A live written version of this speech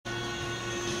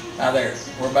Hi there,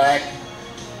 we're back.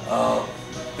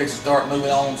 Fix to start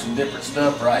moving on some different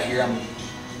stuff right here. I'm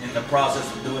in the process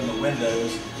of doing the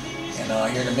windows,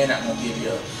 and here in a minute I'm going to give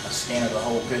you a scan of the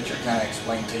whole picture, kind of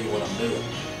explain to you what I'm doing.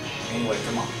 Anyway,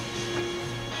 come on.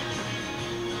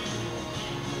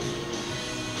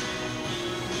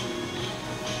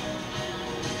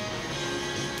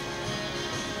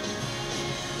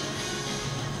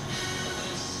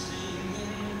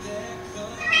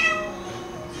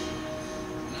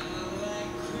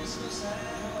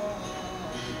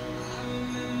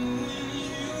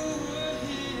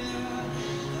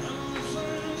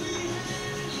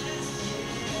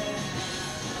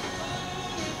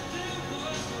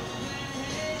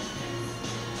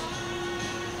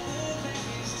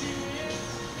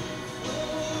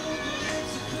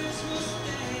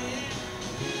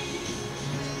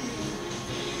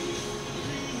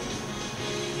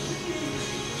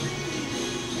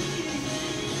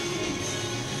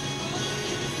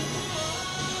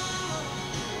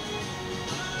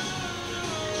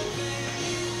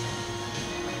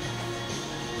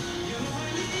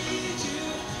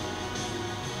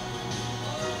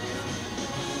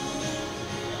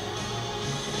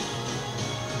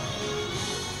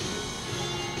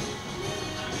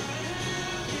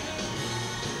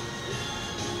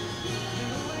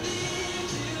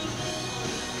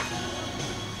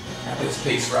 This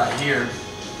piece right here,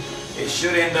 it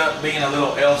should end up being a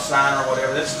little elf sign or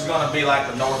whatever. This is going to be like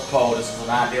the North Pole. This is an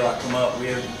ideal I come up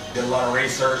with. Did a lot of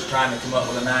research trying to come up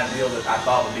with an ideal that I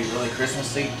thought would be really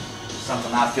Christmassy,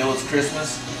 something I feel is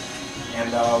Christmas.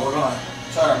 And we're going to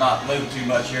try to not move too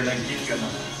much here, then give you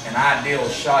an ideal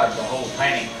shot of the whole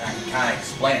painting, and I can kind of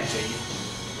explain it to you.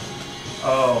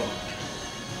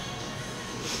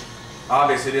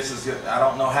 Obviously this is, I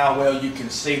don't know how well you can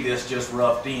see this just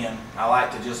roughed in. I like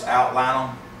to just outline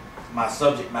them, my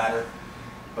subject matter,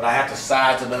 but I have to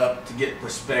size it up to get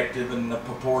perspective and the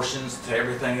proportions to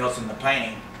everything else in the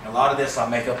painting. A lot of this I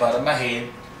make up out of my head,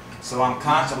 so I'm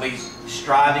constantly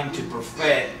striving to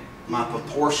perfect my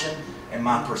proportion and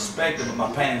my perspective of my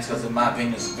paintings, because in my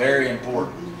opinion it's very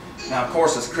important. Now of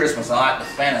course it's Christmas, I like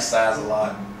to fantasize a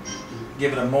lot,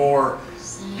 give it a more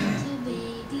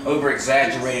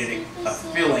over-exaggerated a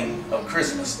feeling of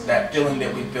Christmas, that feeling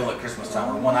that we feel at Christmas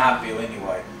time, or one I feel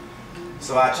anyway.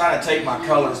 So I try to take my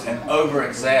colors and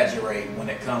over-exaggerate when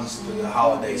it comes to the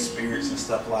holiday spirits and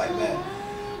stuff like that.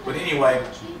 But anyway,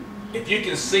 if you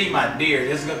can see my deer,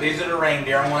 these are the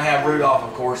reindeer. I'm going to have Rudolph,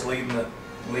 of course, leading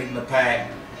the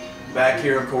pack. Back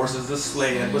here, of course, is the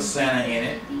sled with Santa in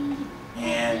it.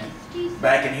 And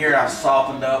back in here I've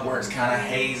softened up where it's kind of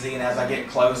hazy, and as I get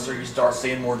closer you start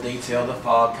seeing more detail. The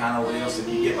fog kind of lifts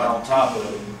and you get right on top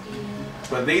of it.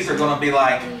 But these are going to be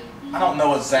like, I don't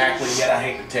know exactly yet, I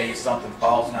hate to tell you something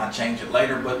false and I change it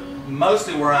later, but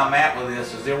mostly where I'm at with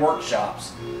this is their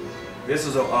workshops. This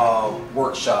is a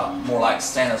workshop, more like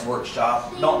Santa's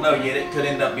workshop. Don't know yet, it could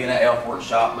end up being an elf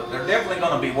workshop, but they're definitely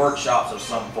going to be workshops of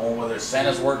some form, whether it's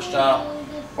Santa's workshop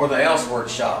or the elf's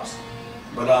workshops.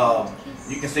 But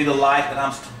you can see the light that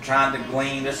I'm trying to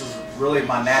glean. This is really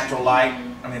my natural light.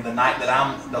 I mean, the light that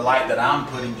I'm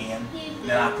putting in. And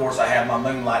then of course I have my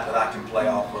moonlight that I can play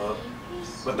off of.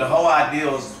 But the whole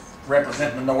idea is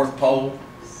representing the North Pole.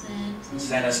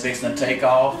 Santa's fixing to take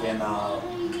off, and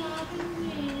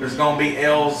there's going to be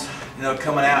elves, you know,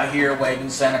 coming out here waving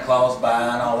Santa Claus by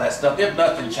and all that stuff. If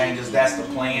nothing changes, that's the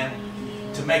plan,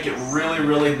 to make it really,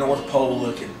 really North Pole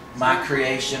looking. My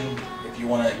creation, if you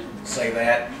want to say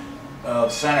that,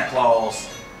 of Santa Claus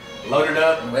loaded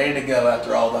up and ready to go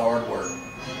after all the hard work.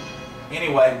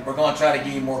 Anyway, we're going to try to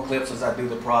give you more clips as I do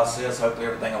the process. Hopefully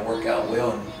everything will work out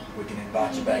well and we can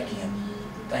invite you back in.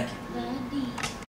 Thank you.